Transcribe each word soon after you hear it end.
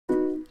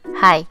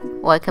Hi,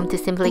 welcome to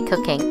Simply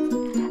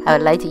Cooking. I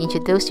would like to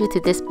introduce you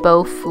to this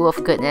bowl full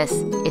of goodness.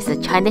 It's a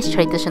Chinese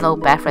traditional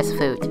breakfast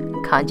food,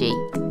 congee.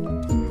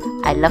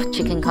 I love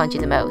chicken congee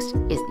the most.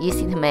 It's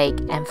easy to make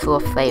and full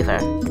of flavor.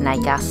 When I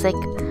got sick,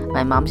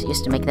 my mom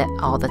used to make that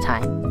all the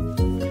time.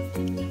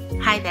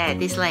 Hi there,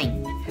 this is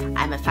Lane.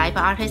 I'm a fiber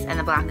artist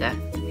and a blogger.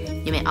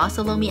 You may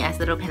also know me as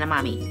Little Panda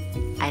Mommy.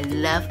 I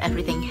love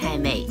everything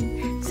handmade.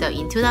 So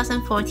in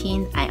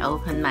 2014, I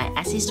opened my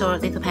Etsy store,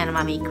 Little Panda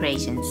Mommy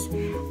Creations.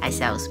 I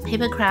sell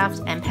paper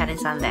crafts and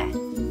patterns on there.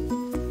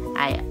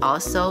 I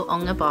also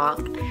own a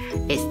blog.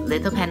 It's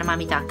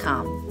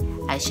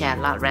littlepandamommy.com. I share a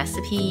lot of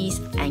recipes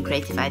and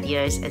creative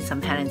ideas and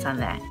some patterns on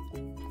there.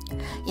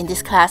 In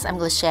this class, I'm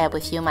going to share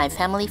with you my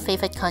family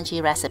favorite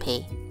congee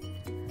recipe.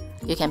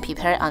 You can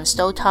prepare it on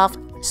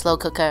stovetop, slow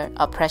cooker,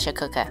 or pressure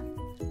cooker.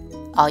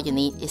 All you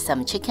need is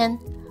some chicken,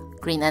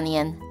 green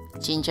onion,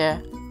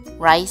 ginger,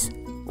 rice,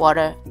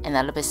 water, and a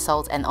little bit of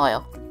salt and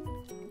oil.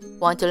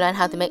 Want to learn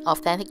how to make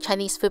authentic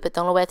Chinese food but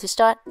don't know where to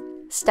start?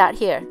 Start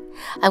here.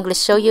 I'm going to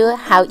show you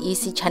how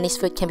easy Chinese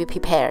food can be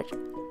prepared.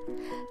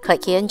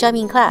 Click here and join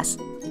me in class.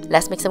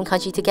 Let's make some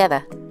congee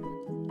together.